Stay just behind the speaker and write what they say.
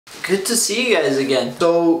Good to see you guys again.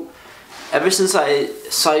 So, ever since I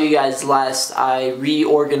saw you guys last, I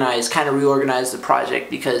kind of reorganized the project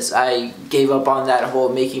because I gave up on that whole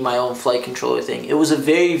making my own flight controller thing. It was a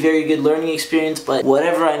very, very good learning experience, but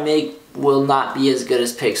whatever I make will not be as good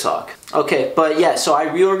as Pixhawk. Okay, but yeah, so I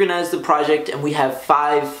reorganized the project and we have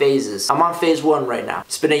 5 phases. I'm on phase 1 right now.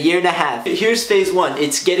 It's been a year and a half. Here's phase 1.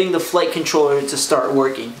 It's getting the flight controller to start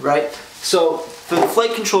working, right? So for the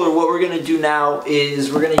flight controller, what we're gonna do now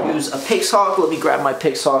is we're gonna use a Pixhawk. Let me grab my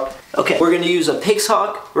Pixhawk. Okay, we're gonna use a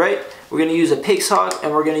Pixhawk, right? We're gonna use a Pixhawk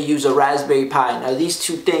and we're gonna use a Raspberry Pi. Now these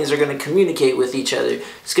two things are gonna communicate with each other.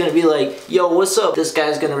 It's gonna be like, yo, what's up? This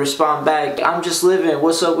guy's gonna respond back, I'm just living,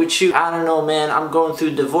 what's up with you? I don't know, man, I'm going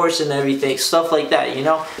through divorce and everything, stuff like that, you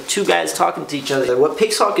know? Two guys talking to each other. What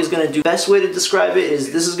Pixhawk is gonna do, best way to describe it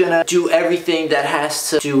is this is gonna do everything that has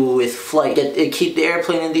to do with flight. Keep the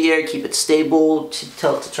airplane in the air, keep it stable,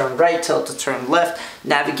 tell it to turn right, tell it to turn left,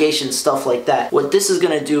 navigation, stuff like that. What this is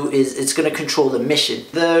gonna do is it's gonna control the mission.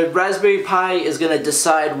 The Raspberry Pi is going to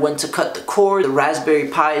decide when to cut the cord. The Raspberry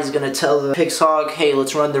Pi is going to tell the Pixhawk, hey,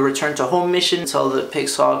 let's run the return to home mission. Tell the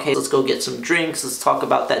Pixhawk, hey, let's go get some drinks. Let's talk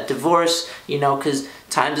about that divorce, you know, because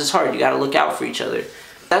times is hard. You got to look out for each other.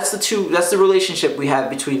 That's the relationship we have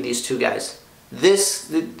between these two guys. They're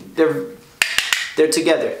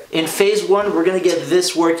together. In phase 1, we're gonna get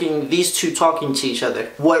this working, these two talking to each other.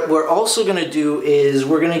 What we're also gonna do is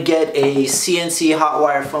we're gonna get a CNC hot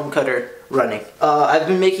wire foam cutter running. I've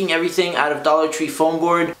been making everything out of Dollar Tree foam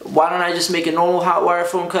board. Why don't I just make a normal hot wire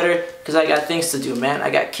foam cutter? Because I got things to do, man. I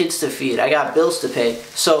got kids to feed. I got bills to pay.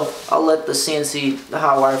 So I'll let the CNC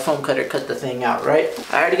hot wire foam cutter cut the thing out, right?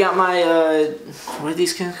 I already got my, what are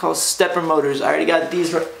these things called? Stepper motors. I already got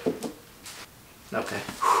these. Okay.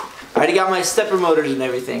 I already got my stepper motors and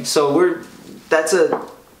everything. So that's a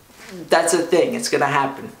thing. It's gonna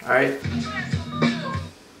happen, all right?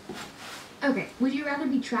 Okay, would you rather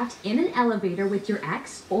be trapped in an elevator with your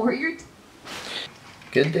ex or your...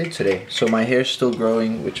 Good day today. So my hair's still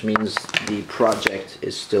growing, which means the project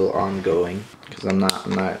is still ongoing because I'm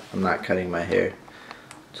not cutting my hair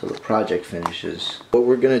until the project finishes. What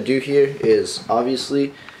we're gonna do here is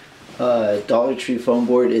obviously Dollar Tree foam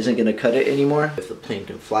board isn't going to cut it anymore. If the plane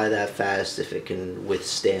can fly that fast, if it can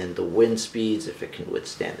withstand the wind speeds, if it can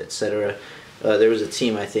withstand, etc. There was a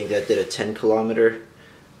team, I think, that did a 10-kilometer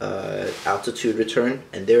altitude return,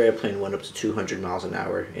 and their airplane went up to 200 miles an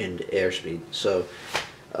hour in airspeed. So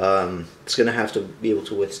it's going to have to be able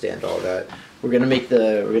to withstand all that. We're going to make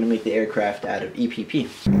the aircraft out of EPP.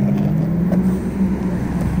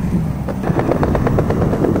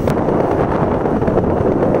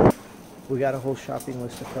 We got a whole shopping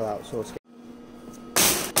list to fill out, so let's get...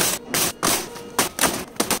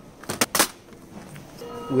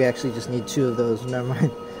 We actually just need 2 of those, never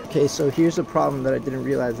mind. Okay, so here's a problem that I didn't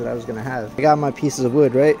realize that I was gonna have. I got my pieces of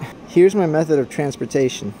wood, right? Here's my method of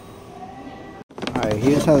transportation. Alright,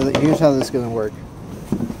 here's how this is gonna work.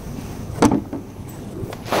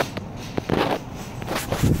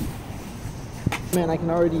 Man, I can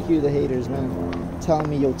already hear the haters, man, telling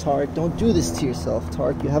me, yo, Tarek, don't do this to yourself,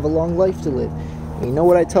 Tarek. You have a long life to live. And you know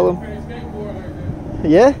what I tell them?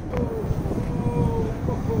 Yeah?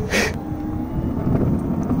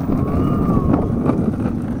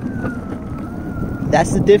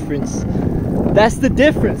 That's the difference. That's the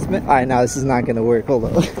difference, man. Alright, now this is not gonna work. Hold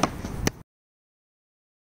on.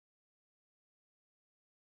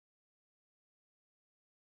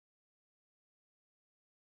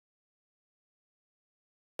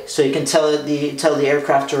 So you can tell the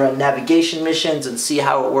aircraft to run navigation missions and see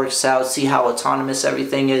how it works out, see how autonomous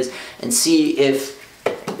everything is, and see if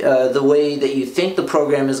the way that you think the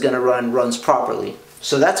program is going to runs properly.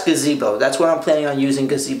 So that's Gazebo. That's what I'm planning on using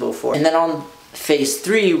Gazebo for. And then on phase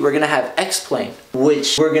 3, we're going to have X-Plane,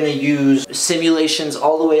 which we're going to use simulations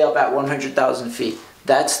all the way up at 100,000 feet.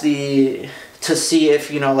 That's to see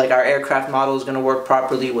if, you know, like our aircraft model is going to work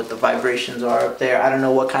properly, what the vibrations are up there. I don't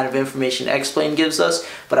know what kind of information X-Plane gives us,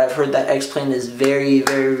 but I've heard that X-Plane is very,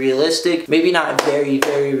 very realistic. Maybe not very,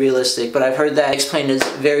 very realistic, but I've heard that X-Plane is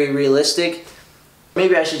very realistic.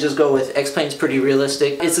 Maybe I should just go with X-Plane's pretty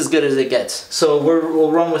realistic. It's as good as it gets. So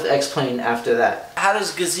we'll run with X-Plane after that. How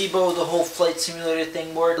does Gazebo, the whole flight simulator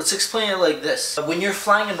thing, work? Let's explain it like this. When you're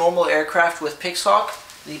flying a normal aircraft with Pixhawk,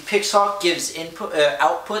 the Pixhawk gives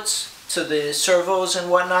outputs to the servos and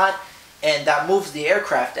whatnot, and that moves the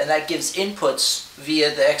aircraft, and that gives inputs via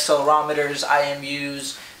the accelerometers,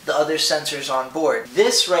 IMUs, the other sensors on board.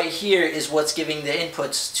 This right here is what's giving the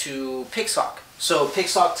inputs to Pixhawk. So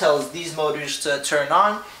Pixhawk tells these motors to turn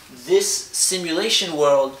on. This simulation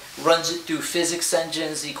world runs it through physics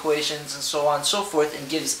engines, equations, and so on and so forth, and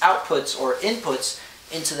gives outputs or inputs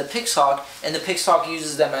into the Pixhawk, and the Pixhawk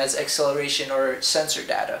uses them as acceleration or sensor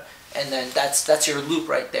data. And then that's your loop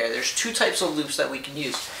right there. There's two types of loops that we can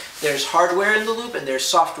use. There's hardware in the loop and there's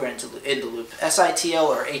software in the loop, SITL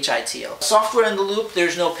or HITL. Software in the loop,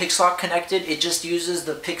 there's no Pixhawk connected. It just uses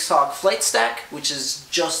the Pixhawk flight stack, which is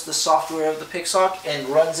just the software of the Pixhawk, and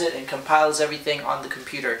runs it and compiles everything on the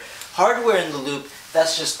computer. Hardware in the loop,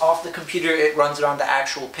 that's just off the computer, it runs it on the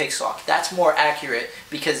actual Pixhawk. That's more accurate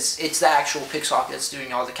because it's the actual Pixhawk that's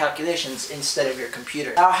doing all the calculations instead of your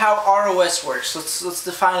computer. Now how ROS works, let's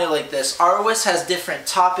define it like this. ROS has different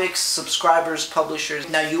topics, subscribers, publishers.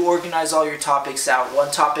 Now you organize all your topics out. One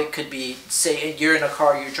topic could be, say you're in a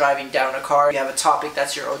car, you're driving down a car, you have a topic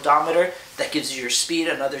that's your odometer, that gives you your speed.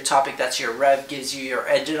 Another topic that's your rev, gives you your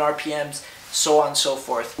engine RPMs, so on and so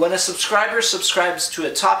forth. When a subscriber subscribes to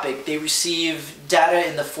a topic, they receive data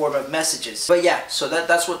in the form of messages. But yeah, so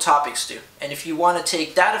that's what topics do. And if you want to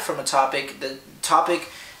take data from a topic, the topic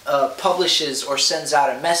publishes or sends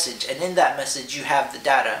out a message, and in that message you have the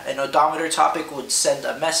data. An odometer topic would send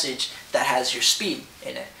a message that has your speed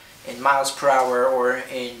in it, in miles per hour or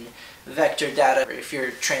in vector data if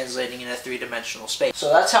you're translating in a three-dimensional space.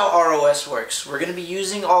 So that's how ROS works. We're going to be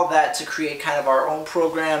using all that to create kind of our own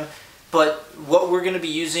program. But what we're going to be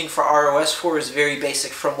using for ROS for is very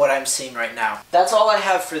basic from what I'm seeing right now. That's all I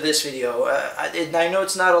have for this video. I know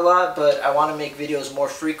it's not a lot, but I want to make videos more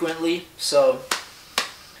frequently. So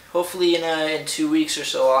hopefully in 2 weeks or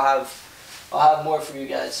so I'll have more for you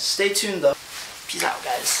guys. Stay tuned though. Peace out,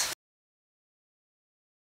 guys.